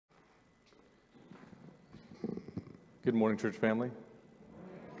Good morning, church family.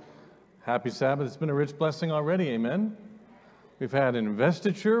 Happy Sabbath. It's been a rich blessing already, amen. We've had an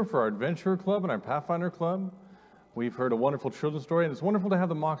investiture for our Adventurer Club and our Pathfinder Club. We've heard a wonderful children's story, and it's wonderful to have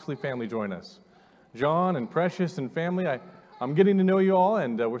the Moxley family join us. John and Precious and family, I'm getting to know you all,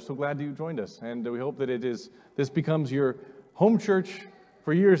 and we're so glad that you joined us. And we hope that this becomes your home church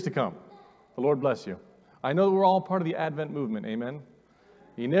for years to come. The Lord bless you. I know that we're all part of the Advent movement, amen.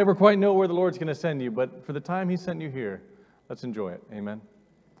 You never quite know where the Lord's going to send you, but for the time He sent you here, let's enjoy it. Amen.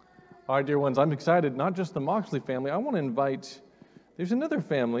 All right, dear ones, I'm excited, not just the Moxley family. I want to invite, there's another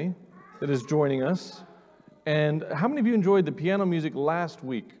family that is joining us. And how many of you enjoyed the piano music last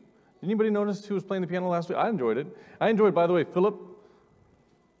week? Did anybody notice who was playing the piano last week? I enjoyed it. By the way, Philip.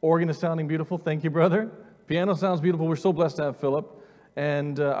 Organ is sounding beautiful. Thank you, brother. Piano sounds beautiful. We're so blessed to have Philip.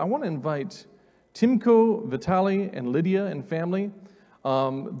 And I want to invite Timko, Vitali, and Lydia and family.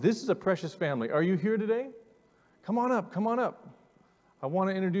 This is a precious family. Are you here today? Come on up, come on up. I want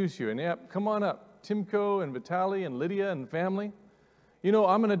to introduce you. And yep, come on up. Timko and Vitali and Lydia and family. You know,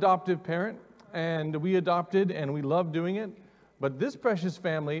 I'm an adoptive parent, and we adopted, and we love doing it. But this precious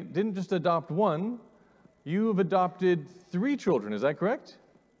family didn't just adopt one. You have adopted 3 children, is that correct?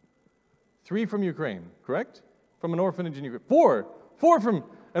 3 from Ukraine, correct? From an orphanage in Ukraine. 4 from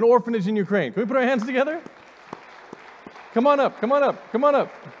an orphanage in Ukraine. Can we put our hands together? Come on up, come on up, come on up.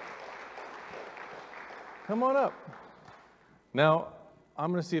 Come on up. Now,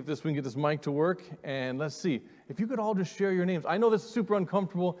 I'm going to see if we can get this mic to work, and let's see. If you could all just share your names. I know this is super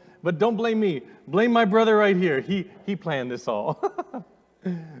uncomfortable, but don't blame me. Blame my brother right here. He planned this all.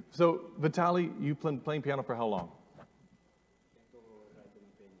 So, Vitali, you've been playing piano for how long?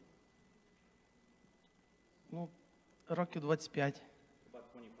 Років 25.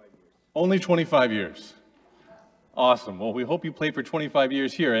 Only 25 years. Awesome. Well, we hope you play for 25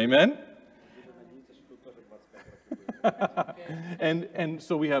 years here. Amen? and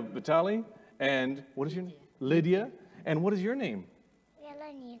so we have Vitali, and what is your name? Lydia. And what is your name?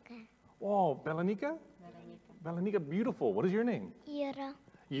 Belanika. Oh, Belanika? Belanika, beautiful. What is your name? Ира.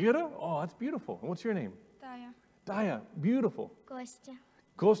 Ira? Oh, that's beautiful. And what's your name? Taya. Daya, beautiful. Kostya.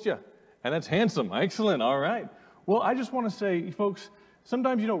 Kostya, and that's handsome. Excellent. All right. Well, I just want to say, folks,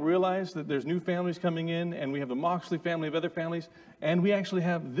 sometimes you don't realize that there's new families coming in, and we have the Moxley family of other families, and we actually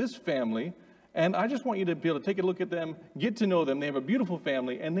have this family. And I just want you to be able to take a look at them, get to know them. They have a beautiful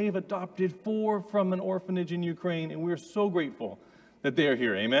family, and they've adopted 4 from an orphanage in Ukraine, and we're so grateful that they are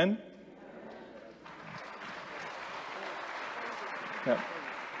here. Amen? Yeah.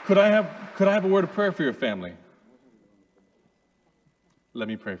 Could I have a word of prayer for your family? Let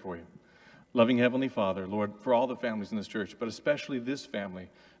me pray for you. Loving Heavenly Father, Lord, for all the families in this church, but especially this family,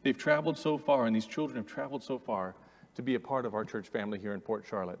 they've traveled so far, and these children have traveled so far to be a part of our church family here in Port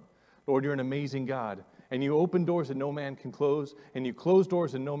Charlotte. Lord, you're an amazing God, and you open doors that no man can close, and you close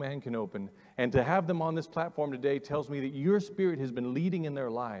doors that no man can open. And to have them on this platform today tells me that your Spirit has been leading in their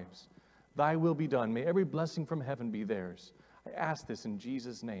lives. Thy will be done. May every blessing from heaven be theirs. I ask this in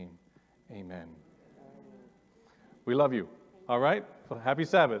Jesus' name. Amen. We love you. All right? Well, happy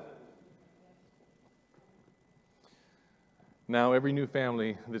Sabbath. Now, every new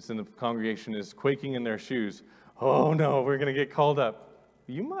family that's in the congregation is quaking in their shoes. Oh, no, we're going to get called up.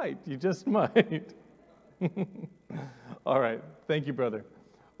 You might. You just might. All right. Thank you, brother.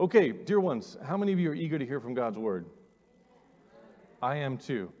 Okay, dear ones, how many of you are eager to hear from God's word? I am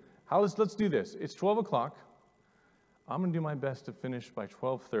too. Let's do this. It's 12 o'clock. I'm going to do my best to finish by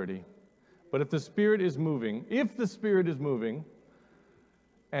 12:30. But if the Spirit is moving,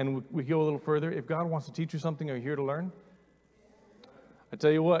 and we go a little further, if God wants to teach you something, are you here to learn? I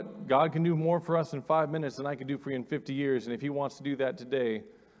tell you what, God can do more for us in 5 minutes than I can do for you in 50 years. And if He wants to do that today,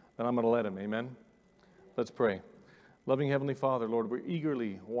 then I'm going to let Him. Amen? Let's pray. Loving Heavenly Father, Lord, we're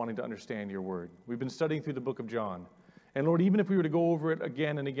eagerly wanting to understand your word. We've been studying through the book of John. And Lord, even if we were to go over it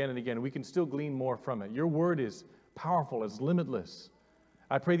again and again and again, we can still glean more from it. Your word is powerful, it's limitless.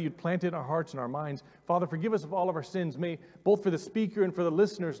 I pray that you'd plant it in our hearts and our minds. Father, forgive us of all of our sins. May, both for the speaker and for the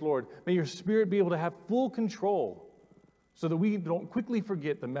listeners, Lord, may your Spirit be able to have full control so that we don't quickly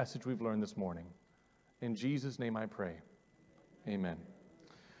forget the message we've learned this morning. In Jesus' name I pray. Amen.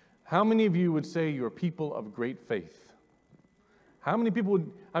 How many of you would say you're people of great faith? How many people would,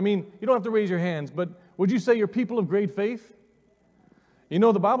 you don't have to raise your hands, but would you say you're people of great faith? You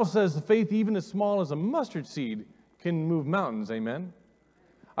know, the Bible says the faith even as small as a mustard seed can move mountains, amen?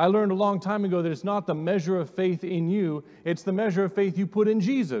 I learned a long time ago that it's not the measure of faith in you, it's the measure of faith you put in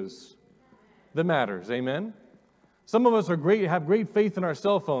Jesus that matters, amen? Some of us have great faith in our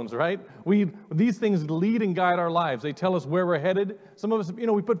cell phones, right? These things lead and guide our lives. They tell us where we're headed. Some of us,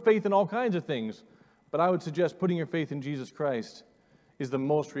 we put faith in all kinds of things. But I would suggest putting your faith in Jesus Christ is the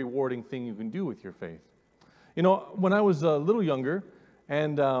most rewarding thing you can do with your faith. You know, when I was a little younger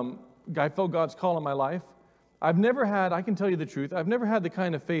and I felt God's call in my life, I've never had, I can tell you the truth, I've never had the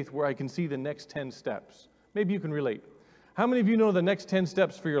kind of faith where I can see the next 10 steps. Maybe you can relate. How many of you know the next 10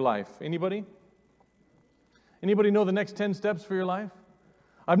 steps for your life? Anybody? Anybody know the next 10 steps for your life?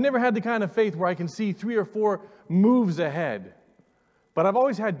 I've never had the kind of faith where I can see 3 or 4 moves ahead. But I've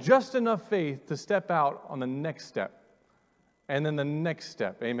always had just enough faith to step out on the next step. And then the next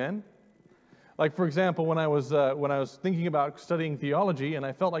step. Amen? Like, for example, when I was thinking about studying theology and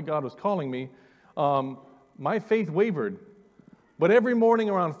I felt like God was calling me, my faith wavered. But every morning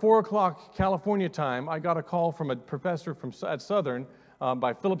around 4 o'clock California time, I got a call from a professor at Southern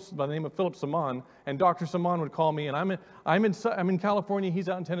by the name of Philip Simon, and Dr. Simon would call me, and I'm in California, he's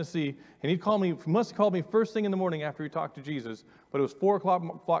out in Tennessee, and he'd call me, must have called me first thing in the morning after he talked to Jesus, but it was 4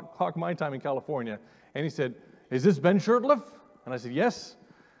 o'clock my time in California, and he said, "Is this Ben Shurtliff?" And I said, "Yes."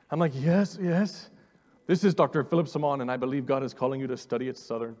 I'm like, yes. "This is Dr. Philip Simon, and I believe God is calling you to study at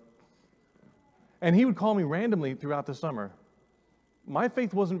Southern." And he would call me randomly throughout the summer. My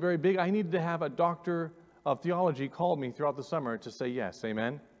faith wasn't very big. I needed to have a doctor of theology call me throughout the summer to say yes.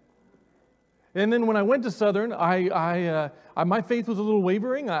 Amen? And then when I went to Southern, my faith was a little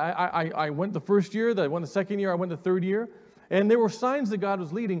wavering. I went the first year, I went the second year, I went the third year. And there were signs that God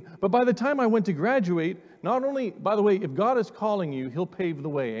was leading. But by the time I went to graduate, not only, by the way, if God is calling you, He'll pave the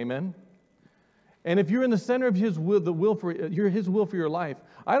way. Amen? And if you're in the center of His will, His will for your life,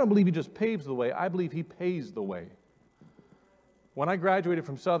 I don't believe He just paves the way. I believe He pays the way. When I graduated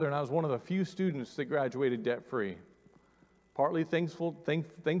from Southern, I was one of the few students that graduated debt-free. Partly thanks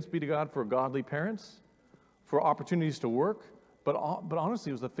be to God for godly parents, for opportunities to work, but honestly,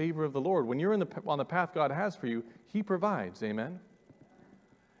 it was the favor of the Lord. When you're on the path God has for you, He provides. Amen?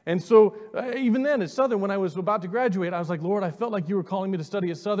 And so, even then, at Southern, when I was about to graduate, I was like, "Lord, I felt like you were calling me to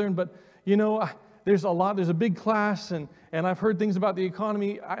study at Southern, but, you know, there's a big class, and I've heard things about the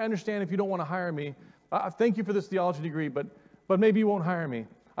economy. I understand if you don't want to hire me. Thank you for this theology degree, but maybe you won't hire me."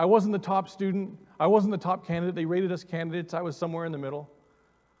 I wasn't the top student. I wasn't the top candidate. They rated us candidates. I was somewhere in the middle.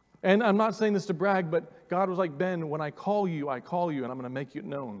 And I'm not saying this to brag, but God was like, "Ben, when I call you, and I'm going to make it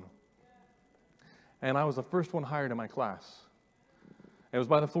known." And I was the first one hired in my class. It was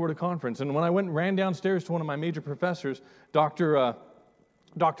by the Florida Conference. And when I ran downstairs to one of my major professors, Dr.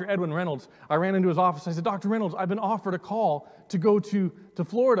 Edwin Reynolds, I ran into his office. I said, "Dr. Reynolds, I've been offered a call to go to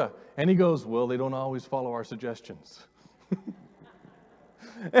Florida." And he goes, "Well, they don't always follow our suggestions."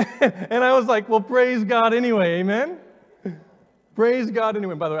 And I was like, "Well, praise God anyway." Amen? Praise God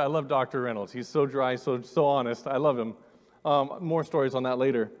anyway. By the way, I love Dr. Reynolds. He's so dry, so honest. I love him. More stories on that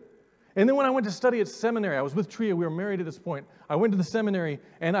later. And then when I went to study at seminary, I was with Tria. We were married at this point. I went to the seminary,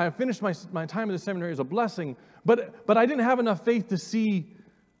 and I finished my time at the seminary. It was a blessing. But I didn't have enough faith to see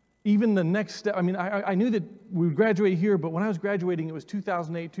even the next step. I mean, I knew that we would graduate here, but when I was graduating, it was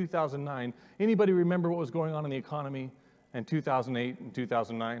 2008, 2009. Anybody remember what was going on in the economy in 2008 and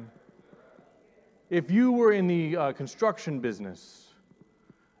 2009? If you were in the construction business,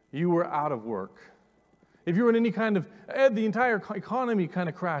 you were out of work. If you were in any kind of, the entire economy kind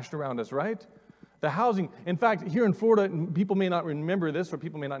of crashed around us, right? The housing, in fact, here in Florida, people may not remember this or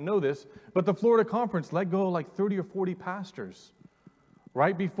people may not know this, but the Florida Conference let go like 30 or 40 pastors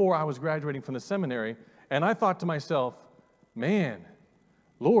right before I was graduating from the seminary. And I thought to myself, man,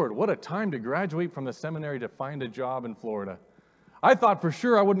 Lord, what a time to graduate from the seminary to find a job in Florida. I thought for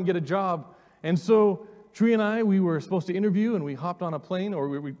sure I wouldn't get a job. And so Tree and I, we were supposed to interview, and we hopped on a plane, or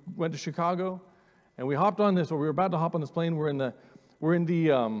we went to Chicago, and we hopped on this, or we were about to hop on this plane. We're in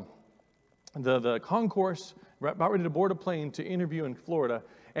the concourse, about ready to board a plane to interview in Florida.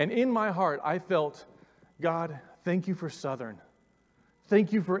 And in my heart, I felt, God, thank you for Southern.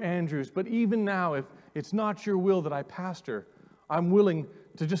 Thank you for Andrews. But even now, if it's not your will that I pastor, I'm willing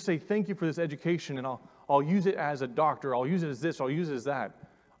to just say thank you for this education, and I'll use it as a doctor. I'll use it as this. I'll use it as that.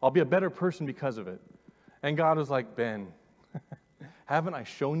 I'll be a better person because of it. And God was like, Ben, haven't I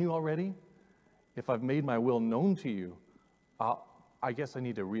shown you already? If I've made my will known to you, I guess I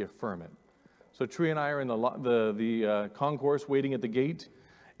need to reaffirm it. So Tree and I are in the concourse waiting at the gate.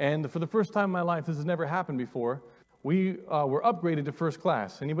 And for the first time in my life, this has never happened before, we were upgraded to first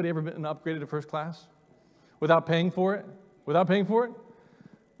class. Anybody ever been upgraded to first class? Without paying for it? Without paying for it?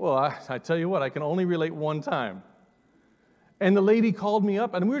 Well, I tell you what, I can only relate one time. And the lady called me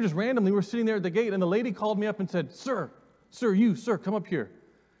up, and we were just randomly, we were sitting there at the gate, and the lady called me up and said, Sir, come up here.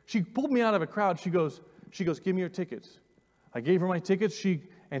 She pulled me out of a crowd. She goes, give me your tickets. I gave her my tickets,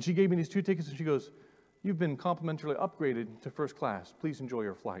 and she gave me these 2 tickets, and she goes, you've been complimentarily upgraded to first class. Please enjoy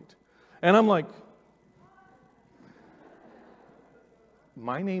your flight. And I'm like,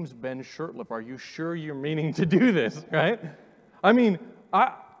 my name's Ben Shurtliff. Are you sure you're meaning to do this, right? I mean,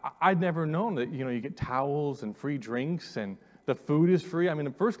 I'd never known that, you get towels and free drinks and the food is free. I mean,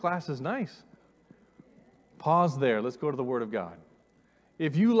 the first class is nice. Pause there. Let's go to the Word of God.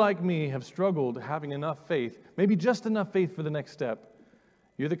 If you, like me, have struggled having enough faith, maybe just enough faith for the next step,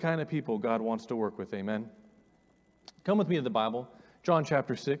 you're the kind of people God wants to work with, amen? Come with me to the Bible, John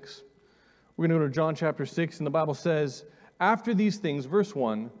chapter 6. We're going to go to John chapter 6, and the Bible says, after these things, verse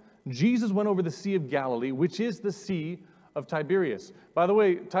 1, Jesus went over the Sea of Galilee, which is the Sea of Tiberias. By the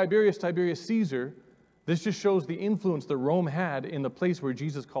way, Tiberius Caesar, this just shows the influence that Rome had in the place where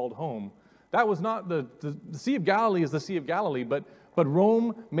Jesus called home. That was not the Sea of Galilee is the Sea of Galilee, but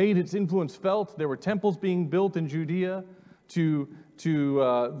Rome made its influence felt. There were temples being built in Judea to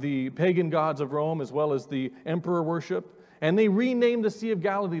the pagan gods of Rome as well as the emperor worship. And they renamed the Sea of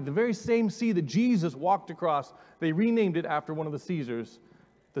Galilee, the very same sea that Jesus walked across. They renamed it after one of the Caesars,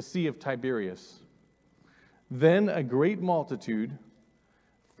 the Sea of Tiberias. Then a great multitude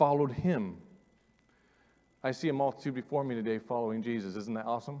followed him. I see a multitude before me today following Jesus. Isn't that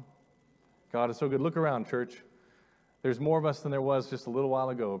awesome? God is so good. Look around, church. There's more of us than there was just a little while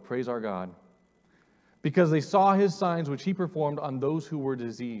ago. Praise our God. Because they saw his signs which he performed on those who were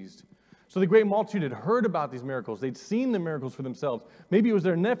diseased. So the great multitude had heard about these miracles. They'd seen the miracles for themselves. Maybe it was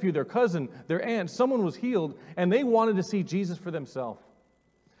their nephew, their cousin, their aunt. Someone was healed, and they wanted to see Jesus for themselves.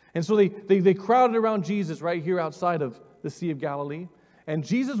 And so they crowded around Jesus right here outside of the Sea of Galilee. And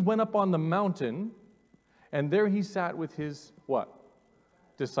Jesus went up on the mountain, and there he sat with his, what?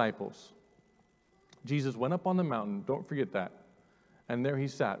 Disciples. Jesus went up on the mountain, don't forget that. And there he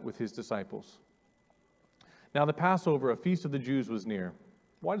sat with his disciples. Now the Passover, a feast of the Jews, was near.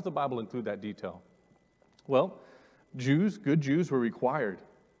 Why does the Bible include that detail? Well, good Jews were required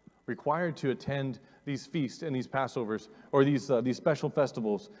to attend these feasts and these Passovers, or these special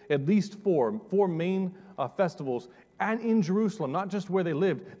festivals, at least four main festivals, and in Jerusalem, not just where they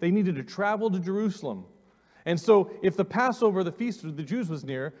lived. They needed to travel to Jerusalem. And so if the Passover, the feast of the Jews was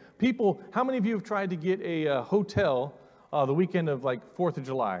near, how many of you have tried to get a hotel the weekend of like 4th of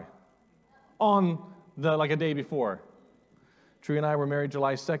July? On a day before. Tree and I were married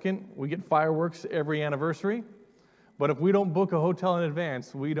July 2nd. We get fireworks every anniversary. But if we don't book a hotel in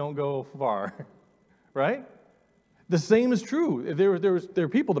advance, we don't go far. Right? The same is true. There are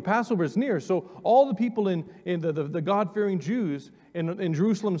people, the Passover is near. So all the people in the God-fearing Jews in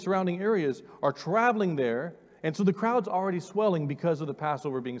Jerusalem and surrounding areas are traveling there. And so the crowd's already swelling because of the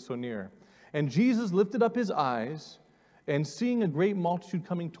Passover being so near. And Jesus lifted up his eyes, and seeing a great multitude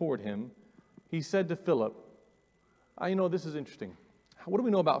coming toward him, he said to Philip, this is interesting. What do we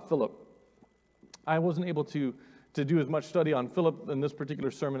know about Philip? I wasn't able to do as much study on Philip in this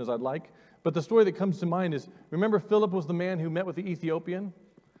particular sermon as I'd like, but the story that comes to mind is, remember Philip was the man who met with the Ethiopian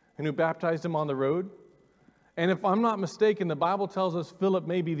and who baptized him on the road? And if I'm not mistaken, the Bible tells us Philip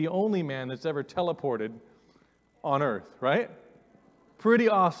may be the only man that's ever teleported on earth, right? Pretty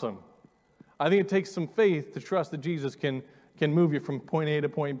awesome. I think it takes some faith to trust that Jesus can move you from point A to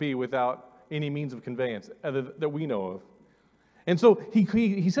point B without any means of conveyance that we know of. And so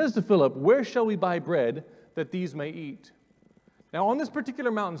he says to Philip, where shall we buy bread that these may eat? Now on this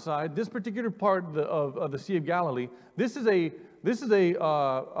particular mountainside, this particular part of the Sea of Galilee, this is a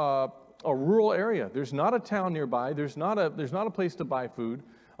rural area. There's not a town nearby. There's not a place to buy food.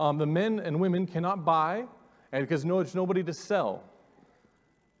 The men and women cannot buy, and because there's nobody to sell.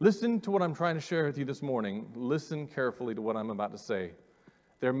 Listen to what I'm trying to share with you this morning. Listen carefully to what I'm about to say.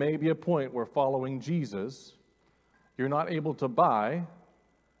 There may be a point where following Jesus, you're not able to buy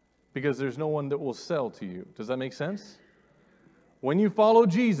because there's no one that will sell to you. Does that make sense? When you follow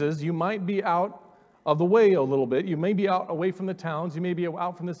Jesus, you might be out of the way a little bit. You may be out away from the towns. You may be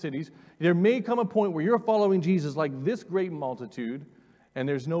out from the cities. There may come a point where you're following Jesus like this great multitude, and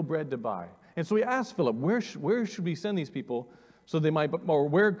there's no bread to buy. And so he asked Philip, where should we send these people so they might, or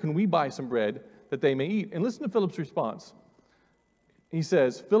where can we buy some bread that they may eat? And listen to Philip's response. He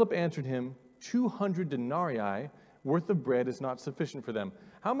says, Philip answered him, 200 denarii worth of bread is not sufficient for them.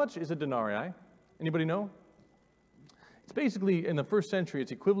 How much is a denarii? Anybody know? It's basically, in the first century,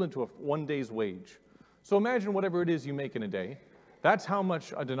 it's equivalent to one day's wage. So imagine whatever it is you make in a day. That's how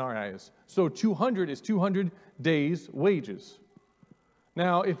much a denarii is. So 200 is 200 days' wages.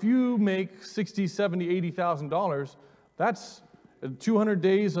 Now, if you make $60,000, $70,000, $80,000, that's 200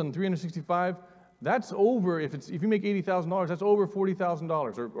 days on 365. That's over, if you make $80,000, that's over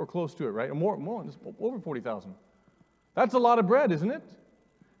 $40,000 or close to it, right? Or more, over $40,000. That's a lot of bread, isn't it?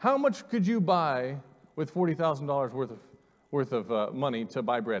 How much could you buy with $40,000 worth of money to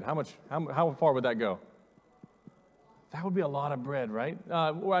buy bread? How far would that go? That would be a lot of bread, right?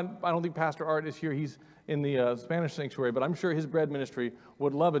 Well, I don't think Pastor Art is here. He's in the Spanish sanctuary, but I'm sure his bread ministry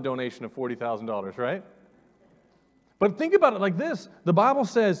would love a donation of $40,000, right? But think about it like this. The Bible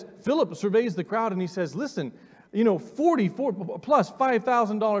says, Philip surveys the crowd and he says, listen, 44 plus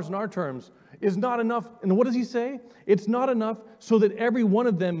 $5,000 in our terms is not enough. And what does he say? It's not enough so that every one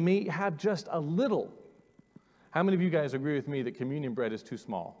of them may have just a little. How many of you guys agree with me that communion bread is too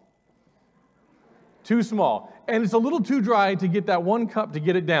small? Too small. And it's a little too dry to get that one cup to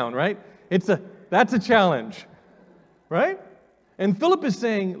get it down, right? That's a challenge, right? And Philip is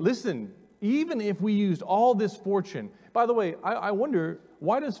saying, listen, even if we used all this fortune, by the way, I wonder,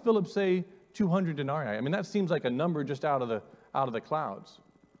 why does Philip say 200 denarii? I mean, that seems like a number just out of the clouds.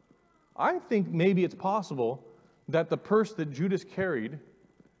 I think maybe it's possible that the purse that Judas carried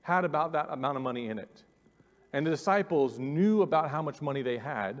had about that amount of money in it. And the disciples knew about how much money they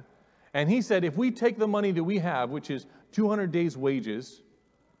had. And he said, if we take the money that we have, which is 200 days' wages,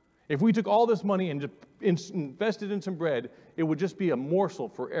 if we took all this money and just invested in some bread, it would just be a morsel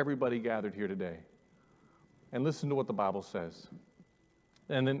for everybody gathered here today. And listen to what the Bible says.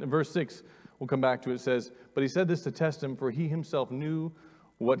 And then in verse 6, we'll come back to it, it says, but he said this to test him, for he himself knew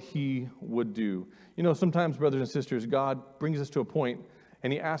what he would do. Sometimes, brothers and sisters, God brings us to a point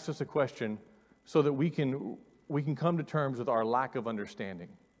and he asks us a question so that we can come to terms with our lack of understanding.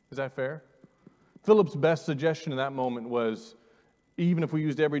 Is that fair? Philip's best suggestion in that moment was, even if we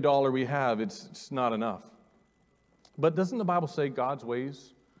used every dollar we have, it's not enough. But doesn't the Bible say God's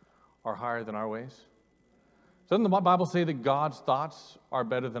ways are higher than our ways? Doesn't the Bible say that God's thoughts are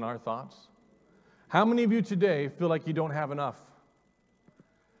better than our thoughts? How many of you today feel like you don't have enough?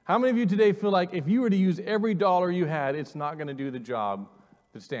 How many of you today feel like if you were to use every dollar you had, it's not going to do the job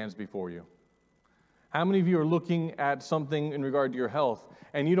that stands before you? How many of you are looking at something in regard to your health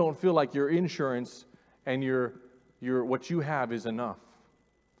and you don't feel like your insurance and your what you have is enough?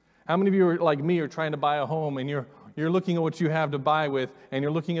 How many of you are like me, are trying to buy a home and you're looking at what you have to buy with and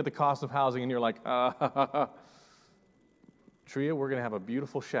you're looking at the cost of housing and you're like, Tria, we're going to have a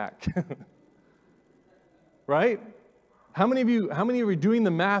beautiful shack. Right? How many of you are doing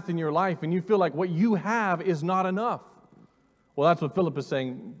the math in your life and you feel like what you have is not enough? Well, that's what Philip is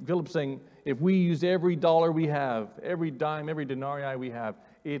saying. Philip's saying, if we use every dollar we have, every dime, every denarii we have,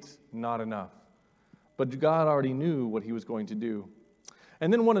 it's not enough. But God already knew what he was going to do.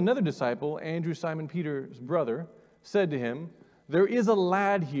 And then another disciple, Andrew, Simon Peter's brother, said to him, there is a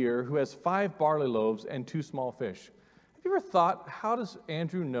lad here who has 5 barley loaves and 2 small fish. Have you ever thought, how does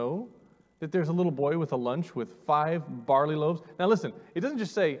Andrew know that there's a little boy with a lunch with 5 barley loaves? Now listen, it doesn't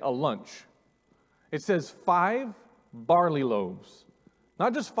just say a lunch. It says 5 barley loaves.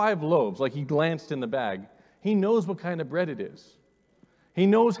 Not just 5 loaves, like he glanced in the bag. He knows what kind of bread it is. He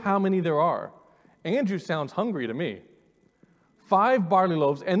knows how many there are. Andrew sounds hungry to me. 5 barley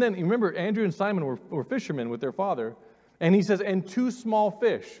loaves, and then remember, Andrew and Simon were fishermen with their father, and he says, and 2 small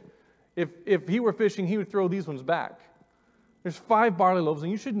fish. If he were fishing, he would throw these ones back. There's 5 barley loaves,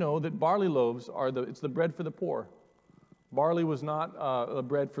 and you should know that barley loaves it's the bread for the poor. Barley was not a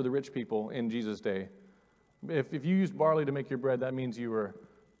bread for the rich people in Jesus' day. If you used barley to make your bread, that means you were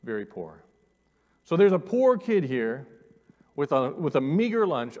very poor. So there's a poor kid here with a meager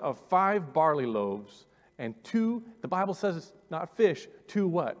lunch of 5 barley loaves and 2, the Bible says it's not fish, 2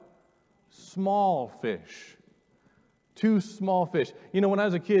 what? Small fish. 2 small fish. When I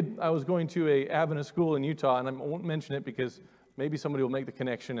was a kid, I was going to a Adventist school in Utah, and I won't mention it because maybe somebody will make the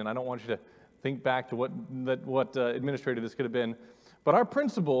connection, and I don't want you to think back to what administrator this could have been. But our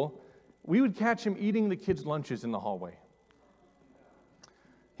principal, we would catch him eating the kids' lunches in the hallway.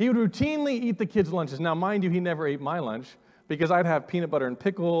 He would routinely eat the kids' lunches. Now, mind you, he never ate my lunch because I'd have peanut butter and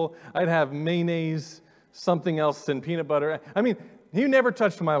pickle, I'd have mayonnaise, something else and peanut butter. I mean, he never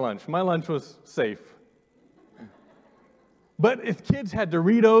touched my lunch. My lunch was safe. But if kids had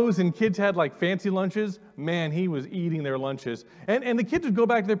Doritos and kids had like fancy lunches, man, he was eating their lunches. And the kids would go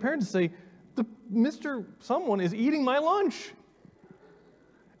back to their parents and say, Mr. Someone is eating my lunch.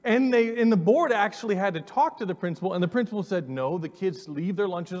 And the board actually had to talk to the principal, and the principal said, no, the kids leave their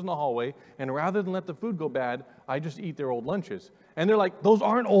lunches in the hallway, and rather than let the food go bad, I just eat their old lunches. And they're like, those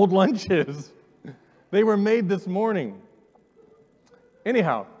aren't old lunches. They were made this morning.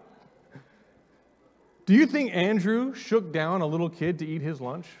 Anyhow, do you think Andrew shook down a little kid to eat his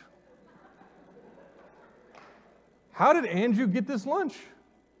lunch? How did Andrew get this lunch?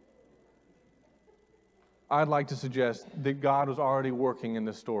 I'd like to suggest that God was already working in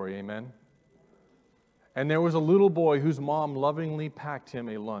this story, amen? And there was a little boy whose mom lovingly packed him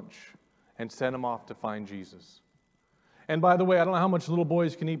a lunch and sent him off to find Jesus. And by the way, I don't know how much little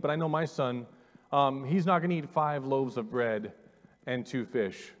boys can eat, but I know my son, he's not going to eat 5 loaves of bread and 2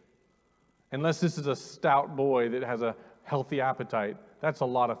 fish. Unless this is a stout boy that has a healthy appetite, that's a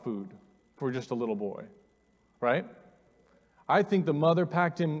lot of food for just a little boy, right? I think the mother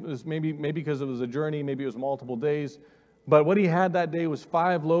packed him, maybe because it was a journey, maybe it was multiple days, but what he had that day was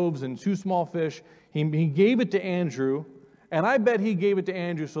 5 loaves and 2 small fish. He gave it to Andrew, and I bet he gave it to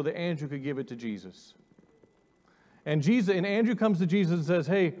Andrew so that Andrew could give it to Jesus. And Andrew comes to Jesus and says,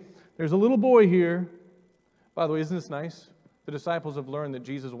 hey, there's a little boy here. By the way, isn't this nice? The disciples have learned that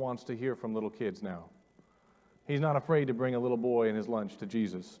Jesus wants to hear from little kids now. He's not afraid to bring a little boy and his lunch to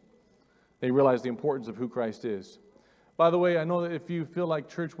Jesus. They realize the importance of who Christ is. By the way, I know that if you feel like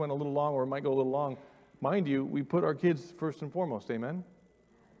church went a little long or it might go a little long, mind you, we put our kids first and foremost, amen?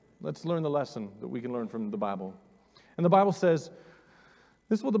 Let's learn the lesson that we can learn from the Bible. And the Bible says,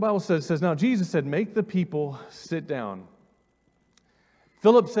 this is what the Bible says. It says, now Jesus said, make the people sit down.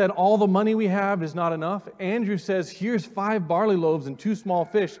 Philip said, all the money we have is not enough. Andrew says, here's 5 barley loaves and 2 small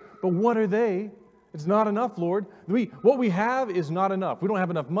fish. But what are they? It's not enough, Lord. What we have is not enough. We don't have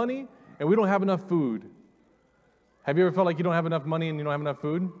enough money, and we don't have enough food. Have you ever felt like you don't have enough money and you don't have enough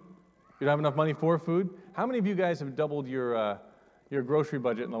food? You don't have enough money for food? How many of you guys have doubled your grocery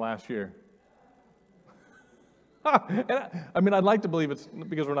budget in the last year? I'd like to believe it's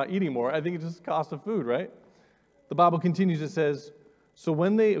because we're not eating more. I think it's just the cost of food, right? The Bible continues, it says,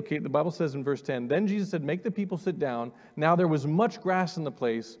 the Bible says in verse 10, then Jesus said, make the people sit down. Now there was much grass in the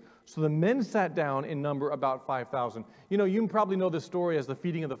place, so the men sat down in number about 5,000. You probably know this story as the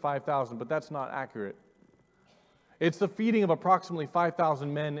feeding of the 5,000, but that's not accurate. It's the feeding of approximately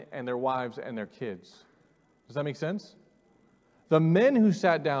 5,000 men and their wives and their kids. Does that make sense? The men who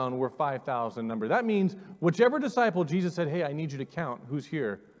sat down were 5,000 number. That means whichever disciple Jesus said, hey, I need you to count who's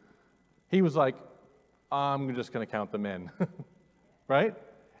here, he was like, I'm just going to count the men. Right?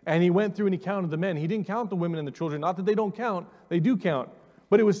 And he went through and he counted the men. He didn't count the women and the children. Not that they don't count. They do count.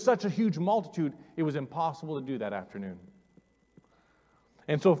 But it was such a huge multitude, it was impossible to do that afternoon.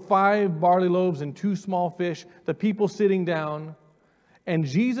 And so 5 barley loaves and 2 small fish, the people sitting down. And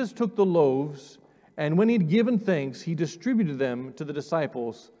Jesus took the loaves, and when he'd given thanks, he distributed them to the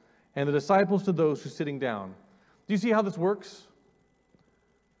disciples, and the disciples to those who were sitting down. Do you see how this works?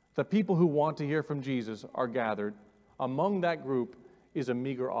 The people who want to hear from Jesus are gathered. Among that group is a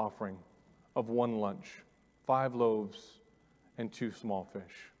meager offering of 1 lunch, 5 loaves and 2 small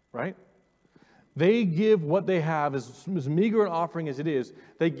fish, right? They give what they have, as meager an offering as it is.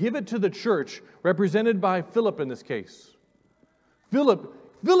 They give it to the church, represented by Philip in this case. Philip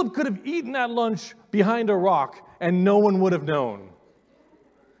could have eaten that lunch behind a rock and no one would have known.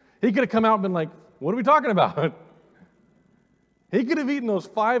 He could have come out and been like, what are we talking about? He could have eaten those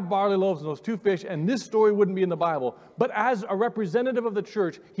 5 barley loaves and those 2 fish, and this story wouldn't be in the Bible. But as a representative of the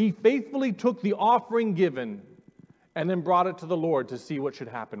church, he faithfully took the offering given and then brought it to the Lord to see what should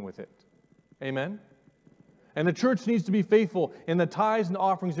happen with it. Amen? And the church needs to be faithful in the tithes and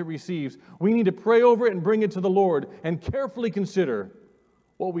offerings it receives. We need to pray over it and bring it to the Lord and carefully consider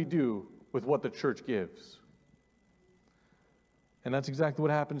what we do with what the church gives. And that's exactly what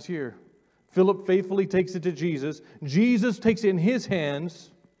happens here. Philip faithfully takes it to Jesus. Jesus takes it in his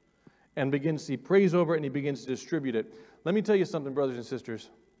hands and he prays over it and he begins to distribute it. Let me tell you something, brothers and sisters.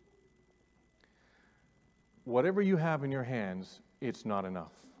 Whatever you have in your hands, it's not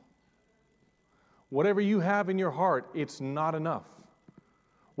enough. Whatever you have in your heart, it's not enough.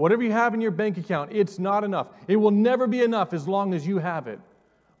 Whatever you have in your bank account, it's not enough. It will never be enough as long as you have it.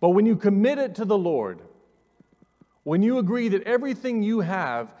 But when you commit it to the Lord, when you agree that everything you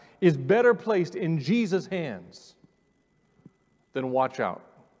have is better placed in Jesus' hands, then watch out,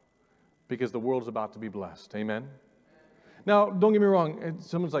 because the world's about to be blessed. Amen? Now, don't get me wrong.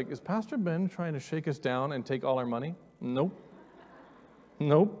 Someone's like, is Pastor Ben trying to shake us down and take all our money? Nope.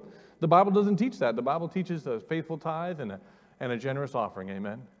 Nope. The Bible doesn't teach that. The Bible teaches a faithful tithe and a generous offering.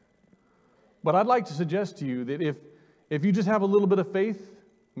 Amen? But I'd like to suggest to you that if you just have a little bit of faith,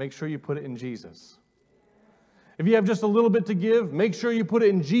 make sure you put it in Jesus. If you have just a little bit to give, make sure you put it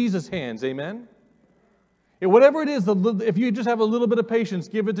in Jesus' hands. Amen? Whatever it is, if you just have a little bit of patience,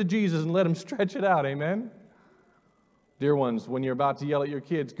 give it to Jesus and let him stretch it out. Amen? Dear ones, when you're about to yell at your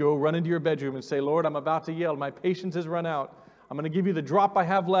kids, go run into your bedroom and say, Lord, I'm about to yell. My patience has run out. I'm going to give you the drop I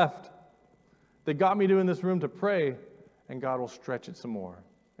have left that got me to in this room to pray, and God will stretch it some more.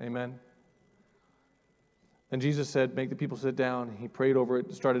 Amen? And Jesus said, make the people sit down. He prayed over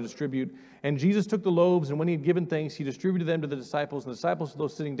it, started to distribute. And Jesus took the loaves, and when he had given thanks, he distributed them to the disciples, and the disciples to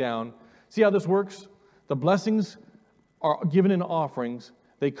those sitting down. See how this works? The blessings are given in offerings.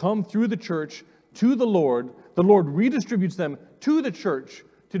 They come through the church to the Lord. The Lord redistributes them to the church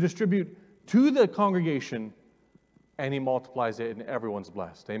to distribute to the congregation, and he multiplies it, and everyone's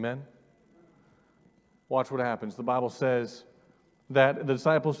blessed. Amen? Watch what happens. The Bible says that the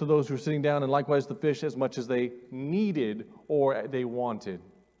disciples to those who were sitting down, and likewise the fish, as much as they needed or they wanted.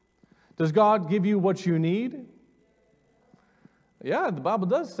 Does God give you what you need? Yeah, the Bible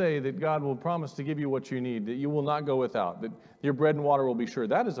does say that God will promise to give you what you need, that you will not go without, that your bread and water will be sure.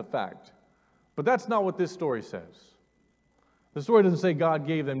 That is a fact. But that's not what this story says. The story doesn't say God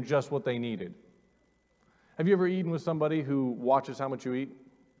gave them just what they needed. Have you ever eaten with somebody who watches how much you eat?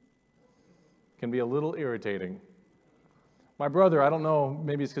 It can be a little irritating. My brother, I don't know,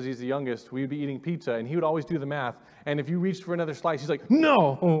 maybe it's because he's the youngest, we'd be eating pizza, and he would always do the math, and if you reached for another slice, he's like,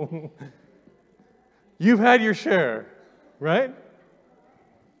 no! You've had your share, right?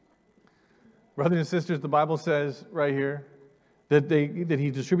 Brothers and sisters, the Bible says right here that he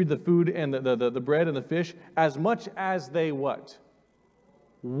distributed the food and the bread and the fish as much as they what?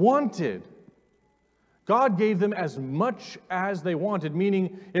 Wanted. God gave them as much as they wanted,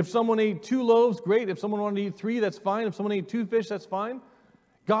 meaning if someone ate 2 loaves, great. If someone wanted to eat 3, that's fine. If someone ate 2 fish, that's fine.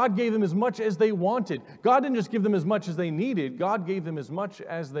 God gave them as much as they wanted. God didn't just give them as much as they needed. God gave them as much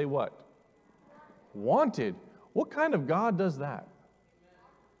as they what? Wanted. What kind of God does that?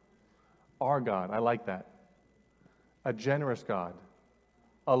 Our God. I like that. A generous God.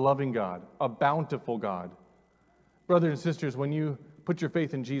 A loving God. A bountiful God. Brothers and sisters, when you put your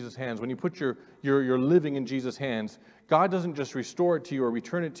faith in Jesus' hands, when you put your living in Jesus' hands, God doesn't just restore it to you or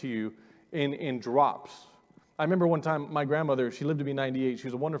return it to you in drops. I remember one time my grandmother, she lived to be 98. She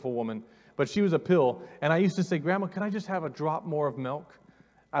was a wonderful woman, but she was a pill. And I used to say, Grandma, can I just have a drop more of milk?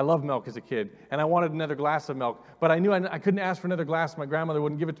 I loved milk as a kid, and I wanted another glass of milk, but I knew I couldn't ask for another glass. My grandmother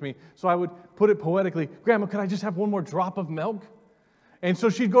wouldn't give it to me, so I would put it poetically, Grandma, could I just have one more drop of milk? And so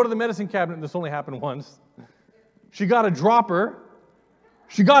she'd go to the medicine cabinet, and this only happened once. She got a dropper,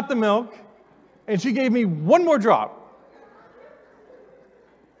 she got the milk, and she gave me one more drop.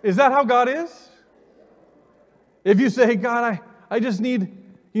 Is that how God is? If you say, God, I just need,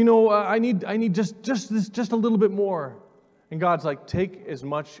 I need just a little bit more. And God's like, take as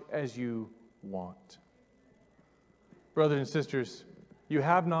much as you want. Brothers and sisters, you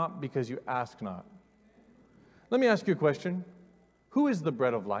have not because you ask not. Let me ask you a question. Who is the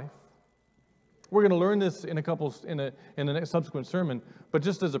bread of life? We're going to learn this in a next subsequent sermon, but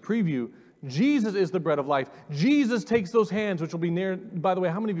just as a preview, Jesus is the bread of life. Jesus takes those hands, which will be near. By the way,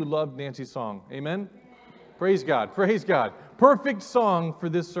 how many of you loved Nancy's song? Amen? Praise God. Praise God. Perfect song for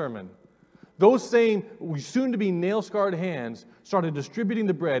this sermon. Those same soon-to-be nail-scarred hands started distributing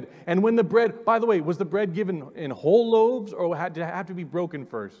the bread. And when the bread, by the way, was the bread given in whole loaves or did it have to be broken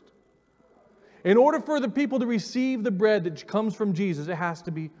first? In order for the people to receive the bread that comes from Jesus, it has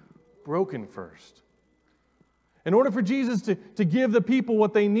to be broken first. In order for Jesus to give the people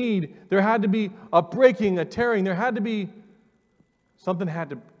what they need, there had to be a breaking, a tearing. Something had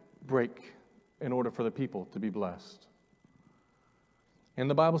to break in order for the people to be blessed. And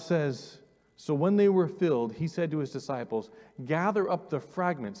the Bible says, so when they were filled, he said to his disciples, gather up the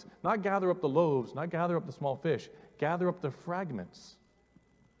fragments. Not gather up the loaves, not gather up the small fish. Gather up the fragments.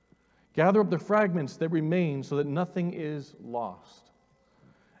 Gather up the fragments that remain so that nothing is lost.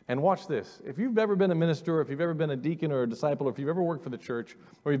 And watch this. If you've ever been a minister, or if you've ever been a deacon or a disciple, or if you've ever worked for the church,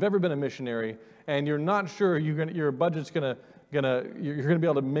 or you've ever been a missionary, and you're not sure your budget's you're gonna be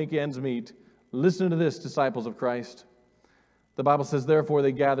able to make ends meet, listen to this, disciples of Christ. The Bible says, therefore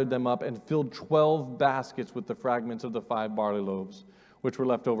they gathered them up and filled 12 baskets with the fragments of the 5 barley loaves, which were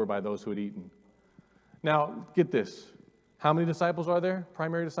left over by those who had eaten. Now, get this. How many disciples are there?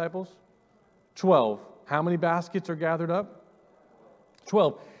 Primary disciples? 12. How many baskets are gathered up?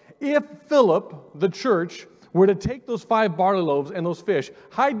 12. If Philip, the church, were to take those 5 barley loaves and those fish,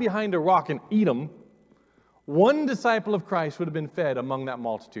 hide behind a rock and eat them, one disciple of Christ would have been fed among that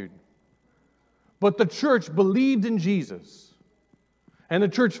multitude. But the church believed in Jesus. And the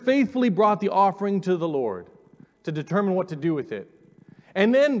church faithfully brought the offering to the Lord to determine what to do with it.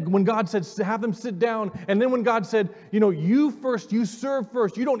 And then when God said, have them sit down, and then when God said, you first, you serve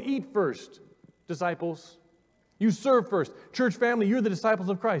first, you don't eat first, disciples. You serve first. Church family, you're the disciples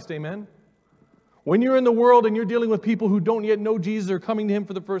of Christ, amen? When you're in the world and you're dealing with people who don't yet know Jesus or coming to Him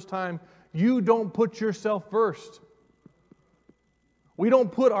for the first time, you don't put yourself first. We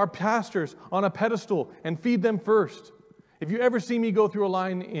don't put our pastors on a pedestal and feed them first. If you ever see me go through a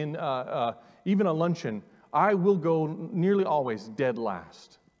line in even a luncheon, I will go nearly always dead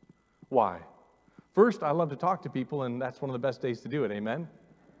last. Why? First, I love to talk to people, and that's one of the best days to do it, amen?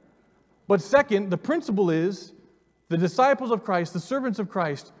 But second, the principle is the disciples of Christ, the servants of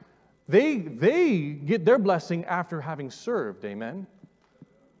Christ, they get their blessing after having served, amen?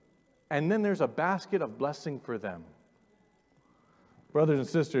 and then there's a basket of blessing for them. Brothers and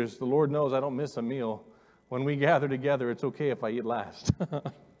sisters, the Lord knows I don't miss a meal. When we gather together, it's okay if I eat last.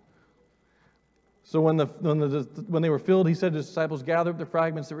 So when they were filled, he said to his disciples, gather up the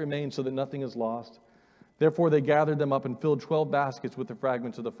fragments that remain so that nothing is lost. Therefore they gathered them up and filled 12 baskets with the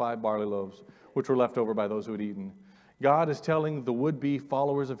fragments of the 5 barley loaves, which were left over by those who had eaten. God is telling the would-be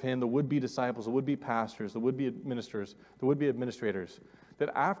followers of him, the would-be disciples, the would-be pastors, the would-be ministers, the would-be administrators,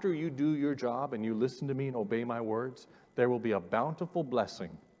 that after you do your job and you listen to me and obey my words, there will be a bountiful blessing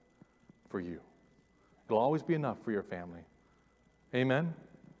for you. It'll always be enough for your family. Amen?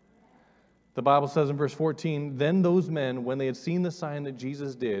 The Bible says in verse 14, then those men, when they had seen the sign that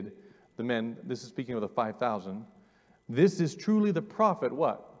Jesus did, the men, this is speaking of the 5,000, this is truly the prophet,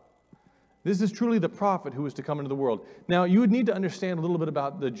 what? This is truly the prophet who is to come into the world. Now, you would need to understand a little bit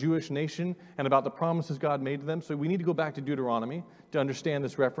about the Jewish nation and about the promises God made to them. So we need to go back to Deuteronomy to understand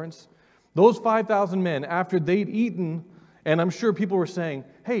this reference. Those 5,000 men, after they'd eaten, and I'm sure people were saying,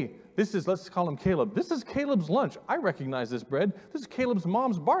 hey, let's call him Caleb. This is Caleb's lunch. I recognize this bread. This is Caleb's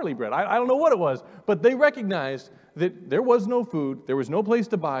mom's barley bread. I don't know what it was, but they recognized that there was no food, there was no place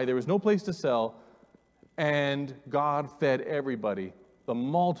to buy, there was no place to sell, and God fed everybody, the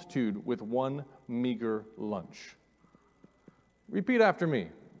multitude, with one meager lunch. Repeat after me.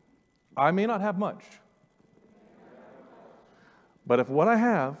 I may not have much, but if what I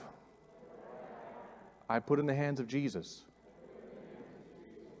have, I put in the hands of Jesus,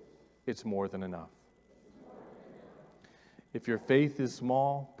 it's more than enough. If your faith is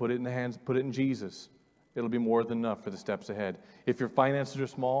small, put it in Jesus. It'll be more than enough for the steps ahead. If your finances are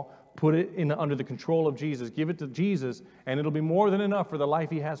small, put it under the control of Jesus. Give it to Jesus, and it'll be more than enough for the life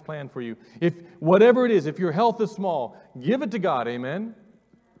he has planned for you. If whatever it is, if your health is small, give it to God, amen?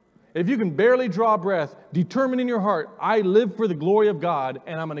 If you can barely draw breath, determine in your heart, I live for the glory of God,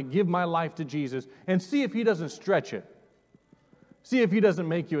 and I'm going to give my life to Jesus, and see if he doesn't stretch it. See if he doesn't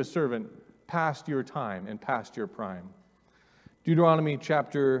make you a servant past your time and past your prime. Deuteronomy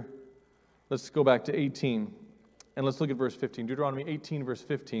chapter, let's go back to 18, and let's look at verse 15. Deuteronomy 18, verse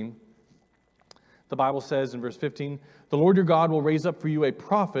 15. The Bible says in verse 15, the Lord your God will raise up for you a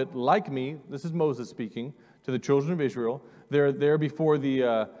prophet like me. This is Moses speaking to the children of Israel. They're there before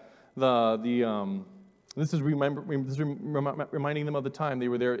this is reminding them of the time they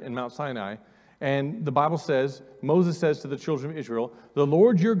were there in Mount Sinai. And the Bible says, Moses says to the children of Israel, the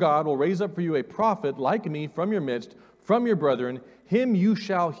Lord your God will raise up for you a prophet like me from your midst, from your brethren. Him you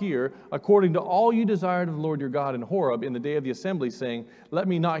shall hear, according to all you desired of the Lord your God in Horeb in the day of the assembly, saying, let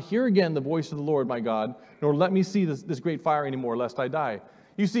me not hear again the voice of the Lord my God, nor let me see this great fire anymore, lest I die.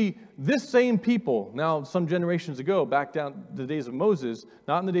 You see, this same people, now some generations ago, back down the days of Moses,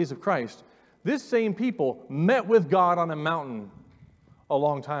 not in the days of Christ, this same people met with God on a mountain a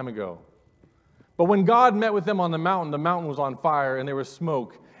long time ago. But when God met with them on the mountain was on fire, and there was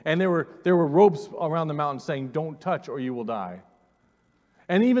smoke, and there were ropes around the mountain saying, don't touch or you will die.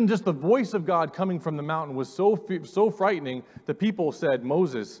 And even just the voice of God coming from the mountain was so frightening, the people said,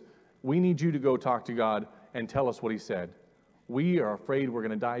 Moses, we need you to go talk to God and tell us what he said. We are afraid we're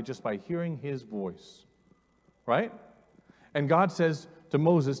going to die just by hearing his voice. Right? And God says to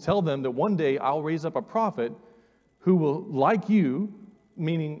Moses, tell them that one day I'll raise up a prophet who will, like you,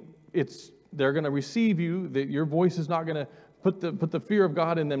 meaning they're going to receive you, that your voice is not going to put the fear of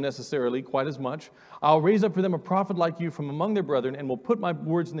God in them necessarily quite as much. I'll raise up for them a prophet like you from among their brethren, and will put my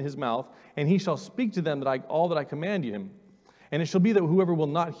words in his mouth, and he shall speak to them all that I command him. And it shall be that whoever will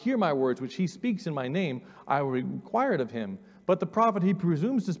not hear my words, which he speaks in my name, I will require it of him. But the prophet he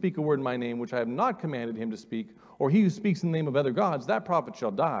presumes to speak a word in my name, which I have not commanded him to speak, or he who speaks in the name of other gods, that prophet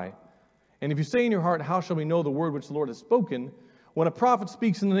shall die. And if you say in your heart, how shall we know the word which the Lord has spoken? When a prophet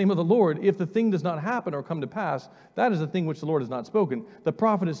speaks in the name of the Lord, if the thing does not happen or come to pass, that is the thing which the Lord has not spoken. The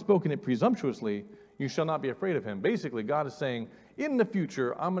prophet has spoken it presumptuously. You shall not be afraid of him. Basically, God is saying, in the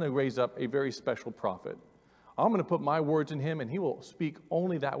future, I'm going to raise up a very special prophet. I'm going to put my words in him, and he will speak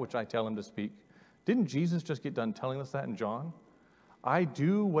only that which I tell him to speak. Didn't Jesus just get done telling us that in John? I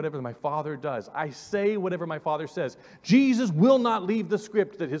do whatever my Father does. I say whatever my Father says. Jesus will not leave the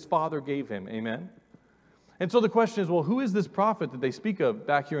script that his Father gave him. Amen? And so the question is, well, who is this prophet that they speak of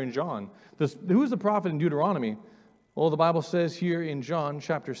back here in John? Who is the prophet in Deuteronomy? Well, the Bible says here in John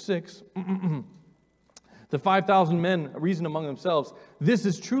chapter 6, the 5,000 men reasoned among themselves, this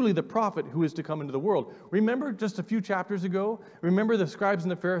is truly the prophet who is to come into the world. Remember just a few chapters ago, remember the scribes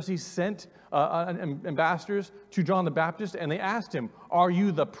and the Pharisees sent ambassadors to John the Baptist, and they asked him, are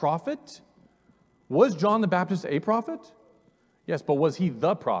you the prophet? Was John the Baptist a prophet? Yes, but was he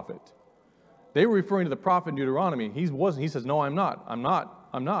the prophet? They were referring to the prophet in Deuteronomy. He wasn't. He says, no, I'm not. I'm not.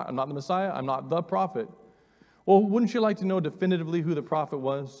 I'm not. I'm not the Messiah. I'm not the prophet. Well, wouldn't you like to know definitively who the prophet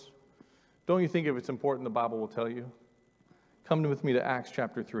was? Don't you think if it's important, the Bible will tell you? Come with me to Acts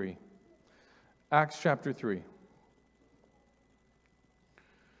chapter 3. Acts chapter 3.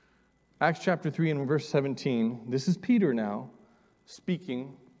 Acts chapter 3 and verse 17. This is Peter now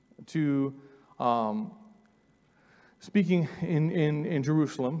speaking in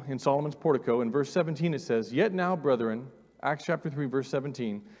Jerusalem, in Solomon's portico. In verse 17 it says, "Yet now, brethren," Acts chapter 3, verse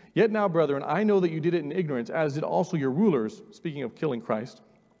 17, "Yet now, brethren, I know that you did it in ignorance, as did also your rulers," speaking of killing Christ.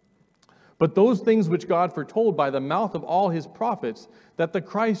 "But those things which God foretold by the mouth of all his prophets, that the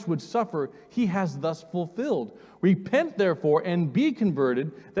Christ would suffer, he has thus fulfilled. Repent therefore and be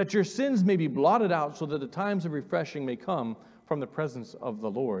converted, that your sins may be blotted out, so that the times of refreshing may come from the presence of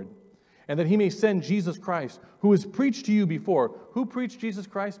the Lord. And that he may send Jesus Christ, who was preached to you before." Who preached Jesus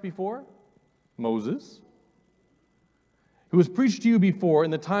Christ before? Moses. "Who was preached to you before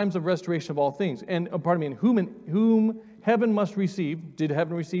in the times of restoration of all things." And, in whom heaven must receive. Did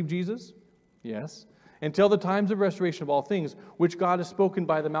heaven receive Jesus? Yes. "Until the times of restoration of all things, which God has spoken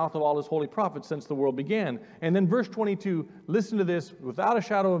by the mouth of all his holy prophets since the world began." And then verse 22, listen to this without a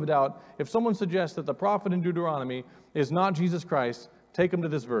shadow of a doubt. If someone suggests that the prophet in Deuteronomy is not Jesus Christ, take them to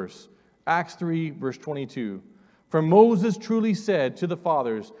this verse. Acts 3, verse 22. "For Moses truly said to the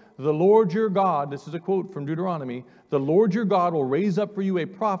fathers, the Lord your God," this is a quote from Deuteronomy, "the Lord your God will raise up for you a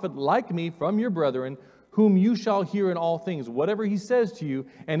prophet like me from your brethren, whom you shall hear in all things, whatever he says to you,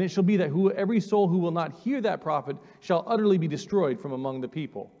 and it shall be that every soul who will not hear that prophet shall utterly be destroyed from among the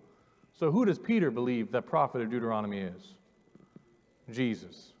people." So who does Peter believe that prophet of Deuteronomy is?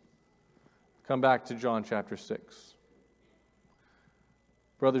 Jesus. Come back to John chapter 6.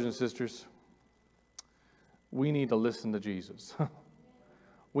 Brothers and sisters, we need to listen to Jesus.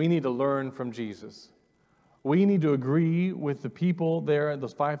 We need to learn from Jesus. We need to agree with the people there,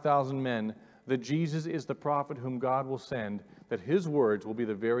 those 5,000 men, that Jesus is the prophet whom God will send, that his words will be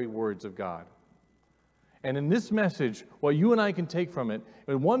the very words of God. And in this message, what you and I can take from it,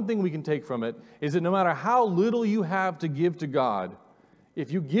 and one thing we can take from it, is that no matter how little you have to give to God,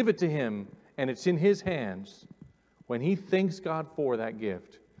 if you give it to him and it's in his hands, when he thanks God for that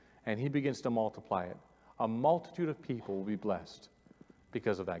gift and he begins to multiply it, a multitude of people will be blessed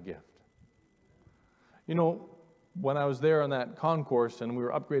because of that gift. You know, when I was there on that concourse and we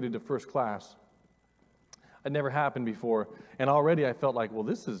were upgraded to first class, it never happened before. And already I felt like, well,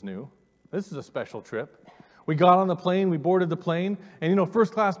 this is new. This is a special trip. We got on the plane, we boarded the plane, and you know,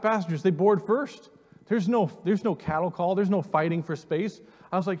 first class passengers, they board first. There's no cattle call, there's no fighting for space.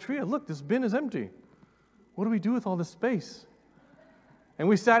 I was like, Tria, look, this bin is empty. What do we do with all this space? And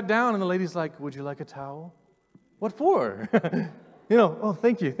we sat down and the lady's like, "Would you like a towel?" "What for?" You know, "Oh,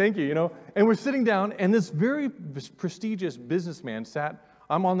 thank you, you know." And we're sitting down, and this very prestigious businessman sat.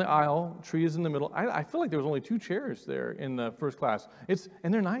 I'm on the aisle, Tree is in the middle. I feel like there was only 2 chairs there in the first class.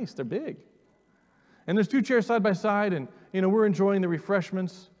 And they're nice, they're big. And there's 2 chairs side by side, and you know, we're enjoying the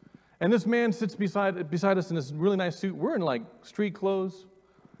refreshments. And this man sits beside us in this really nice suit. We're in like street clothes.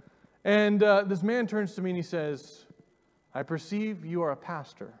 And this man turns to me and he says, "I perceive you are a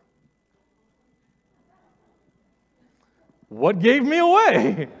pastor." What gave me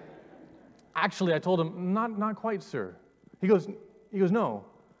away? Actually, I told him, not quite, sir. He goes, "No,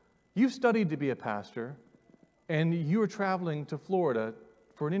 you've studied to be a pastor, and you are traveling to Florida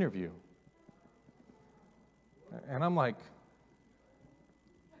for an interview." And I'm like,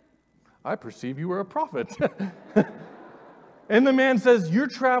 "I perceive you were a prophet." And the man says, "You're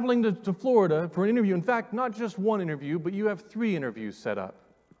traveling to Florida for an interview. In fact, not just one interview, but you have 3 interviews set up."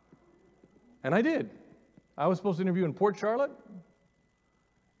 And I did. I was supposed to interview in Port Charlotte,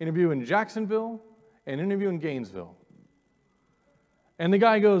 interview in Jacksonville, and interview in Gainesville. And the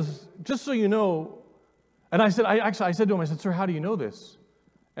guy goes, "Just so you know," and I said to him, "Sir, how do you know this?"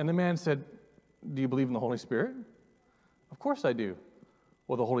 And the man said, "Do you believe in the Holy Spirit?" "Of course I do."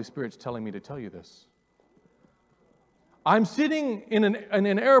 "Well, the Holy Spirit's telling me to tell you this." I'm sitting in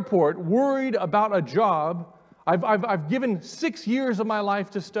an airport worried about a job. I've given 6 years of my life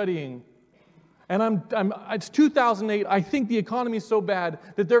to studying. And it's 2008. I think the economy is so bad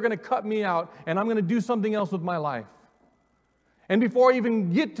that they're going to cut me out and I'm going to do something else with my life. And before I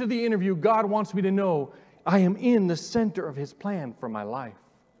even get to the interview, God wants me to know I am in the center of his plan for my life.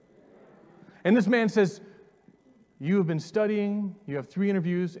 And this man says, "You have been studying, you have 3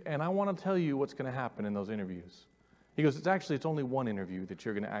 interviews, and I want to tell you what's going to happen in those interviews." He goes, it's only one interview that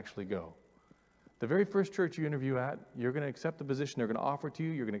you're going to actually go. The very first church you interview at, you're going to accept the position they're going to offer to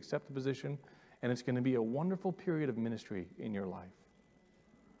you, you're going to accept the position, and it's going to be a wonderful period of ministry in your life.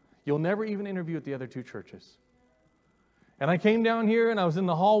 You'll never even interview at the other 2 churches. And I came down here and I was in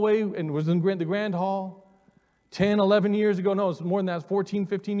the hallway and was in the grand hall 10, 11 years ago. No, it's more than that, 14,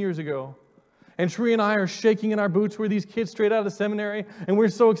 15 years ago. And Shree and I are shaking in our boots. We're these kids straight out of the seminary, and we're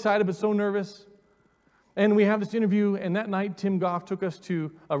so excited but so nervous. And we have this interview, and that night Tim Goff took us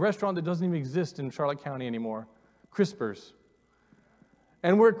to a restaurant that doesn't even exist in Charlotte County anymore, Crispers.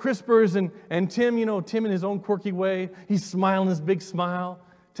 And we're at Crispers, and Tim, Tim in his own quirky way, he's smiling his big smile,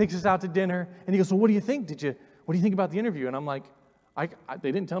 takes us out to dinner, and he goes, "So what do you think? What do you think about the interview?" And I'm like,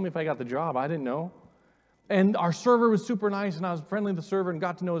 they didn't tell me if I got the job. I didn't know. And our server was super nice, and I was friendly with the server and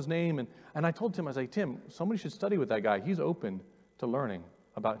got to know his name. And I told Tim, I was like, "Tim, somebody should study with that guy. He's open to learning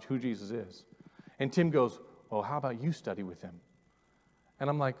about who Jesus is." And Tim goes, "Well, how about you study with him?" And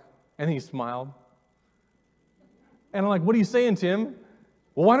I'm like, and he smiled. And I'm like, "What are you saying, Tim?"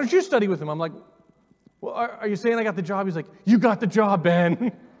 "Well, why don't you study with him?" I'm like, "Well, are you saying I got the job?" He's like, "You got the job,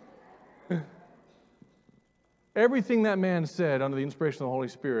 Ben." Everything that man said under the inspiration of the Holy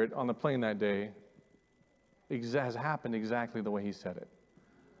Spirit on the plane that day has happened exactly the way he said it.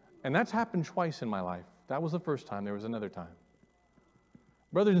 And that's happened twice in my life. That was the first time. There was another time.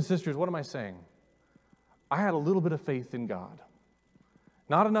 Brothers and sisters, what am I saying? I had a little bit of faith in God.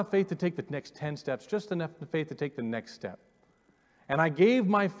 Not enough faith to take the next 10 steps, just enough faith to take the next step. And I gave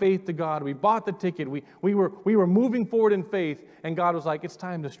my faith to God. We bought the ticket. We were moving forward in faith, and God was like, "It's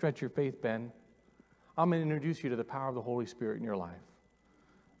time to stretch your faith, Ben. I'm going to introduce you to the power of the Holy Spirit in your life."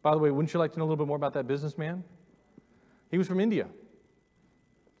 By the way, wouldn't you like to know a little bit more about that businessman? He was from India,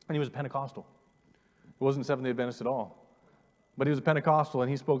 and he was a Pentecostal. He wasn't Seventh-day Adventist at all, but he was a Pentecostal, and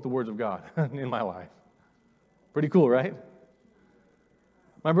he spoke the words of God in my life. Pretty cool, right?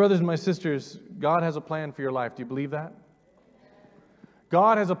 My brothers and my sisters, God has a plan for your life. Do you believe that?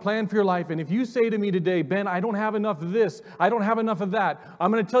 God has a plan for your life, and if you say to me today, "Ben, I don't have enough of this, I don't have enough of that,"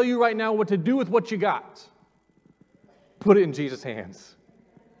 I'm going to tell you right now what to do with what you got. Put it in Jesus' hands.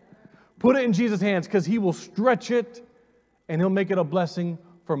 Put it in Jesus' hands, because He will stretch it, and He'll make it a blessing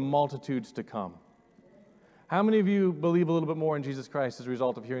for multitudes to come. How many of you believe a little bit more in Jesus Christ as a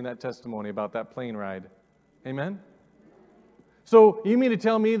result of hearing that testimony about that plane ride? Amen? So you mean to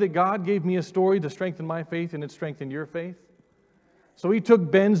tell me that God gave me a story to strengthen my faith and it strengthened your faith? So He took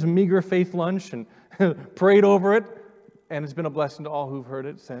Ben's meager faith lunch and prayed over it, and it's been a blessing to all who've heard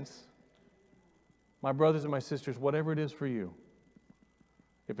it since. My brothers and my sisters, whatever it is for you,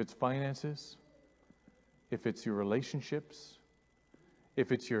 if it's finances, if it's your relationships,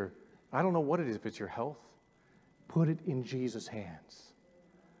 if it's your, I don't know what it is, if it's your health, put it in Jesus' hands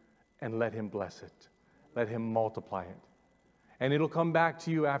and let Him bless it. Let Him multiply it. And it'll come back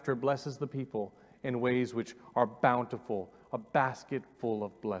to you after it blesses the people in ways which are bountiful, a basket full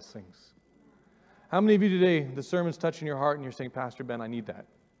of blessings. How many of you today, the sermon's touching your heart and you're saying, "Pastor Ben, I need that.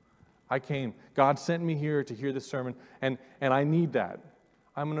 I came. God sent me here to hear this sermon, and I need that."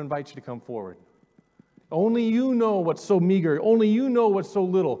 I'm going to invite you to come forward. Only you know what's so meager. Only you know what's so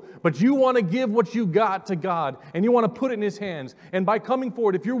little. But you want to give what you got to God, and you want to put it in His hands. And by coming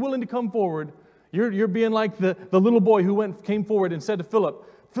forward, if you're willing to come forward, you're being like the little boy who came forward and said to Philip,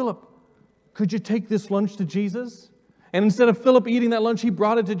 "Philip, could you take this lunch to Jesus?" And instead of Philip eating that lunch, he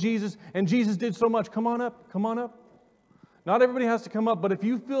brought it to Jesus, and Jesus did so much. Come on up, come on up. Not everybody has to come up, but if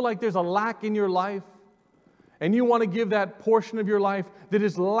you feel like there's a lack in your life, and you want to give that portion of your life that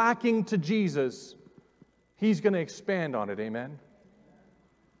is lacking to Jesus, He's going to expand on it, amen?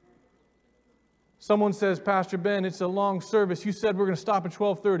 Someone says, "Pastor Ben, it's a long service. You said we're going to stop at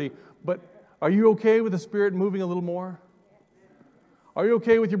 12:30, but are you okay with the Spirit moving a little more? Are you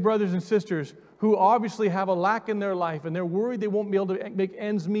okay with your brothers and sisters who obviously have a lack in their life and they're worried they won't be able to make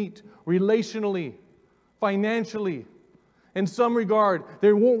ends meet relationally, financially? In some regard,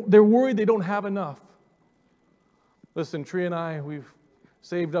 they're worried they don't have enough." Listen, Tree and I, we've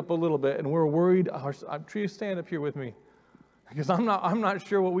saved up a little bit, and we're worried. Tree, stand up here with me, because I'm not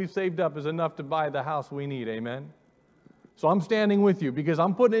sure what we've saved up is enough to buy the house we need. Amen. So I'm standing with you because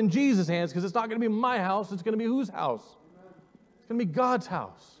I'm putting it in Jesus' hands, because it's not going to be my house. It's going to be whose house? It's going to be God's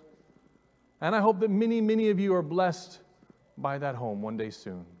house. And I hope that many, many of you are blessed by that home one day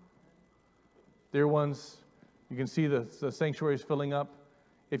soon. Dear ones, you can see the sanctuary is filling up.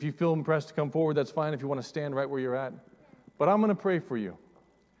 If you feel impressed to come forward, that's fine. If you want to stand right where you're at. But I'm going to pray for you.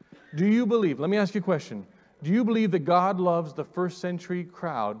 Do you believe, let me ask you a question. Do you believe that God loves the first century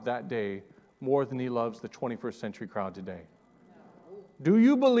crowd that day more than He loves the 21st century crowd today? Do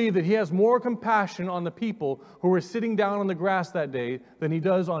you believe that He has more compassion on the people who were sitting down on the grass that day than He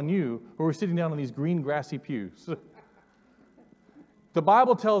does on you who were sitting down on these green grassy pews? The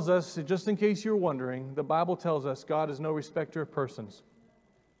Bible tells us, just in case you're wondering, the Bible tells us God is no respecter of persons.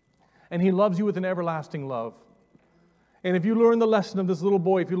 And He loves you with an everlasting love. And if you learn the lesson of this little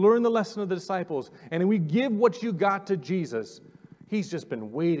boy, if you learn the lesson of the disciples, and we give what you got to Jesus, He's just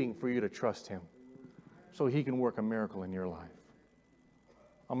been waiting for you to trust Him so He can work a miracle in your life.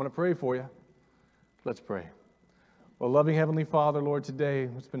 I'm going to pray for you. Let's pray. Well, loving Heavenly Father, Lord, today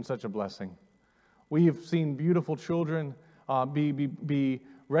it's been such a blessing. We have seen beautiful children be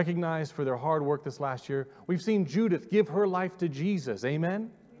recognized for their hard work this last year. We've seen Judith give her life to Jesus. Amen?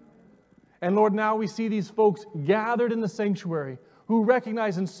 And Lord, now we see these folks gathered in the sanctuary who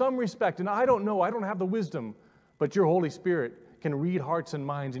recognize in some respect, and I don't know, I don't have the wisdom, but your Holy Spirit can read hearts and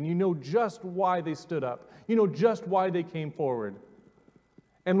minds, and you know just why they stood up. You know just why they came forward.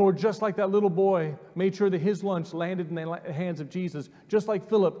 And Lord, just like that little boy made sure that his lunch landed in the hands of Jesus, just like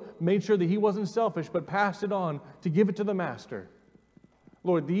Philip made sure that he wasn't selfish but passed it on to give it to the Master.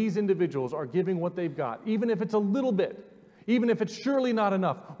 Lord, these individuals are giving what they've got, even if it's a little bit, even if it's surely not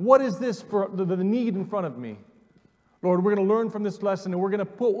enough. What is this for the need in front of me? Lord, we're going to learn from this lesson, and we're going to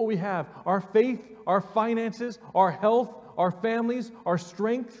put what we have, our faith, our finances, our health, our families, our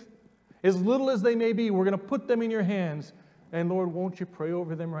strength, as little as they may be, we're going to put them in your hands. And Lord, won't you pray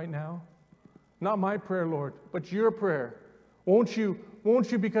over them right now? Not my prayer, Lord, but your prayer. Won't you,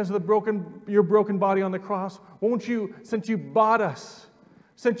 because of your broken body on the cross, won't you, since you bought us,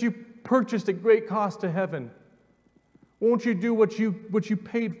 since you purchased at great cost to heaven, won't you do what you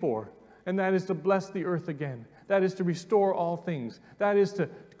paid for? And that is to bless the earth again. That is to restore all things. That is to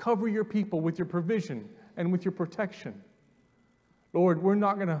cover your people with your provision and with your protection. Lord, we're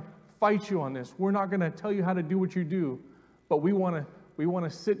not going to fight you on this. We're not going to tell you how to do what you do. But we want to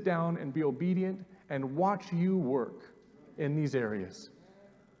sit down and be obedient and watch you work in these areas.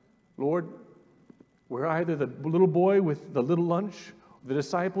 Lord, we're either the little boy with the little lunch, the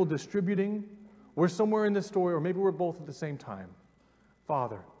disciple distributing, we're somewhere in this story, or maybe we're both at the same time.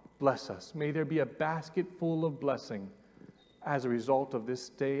 Father, bless us. May there be a basket full of blessing as a result of this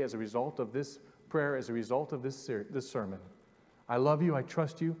day, as a result of this prayer, as a result of this sermon. I love you. I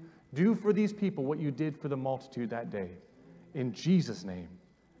trust you. Do for these people what you did for the multitude that day. In Jesus' name,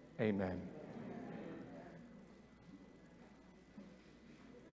 amen.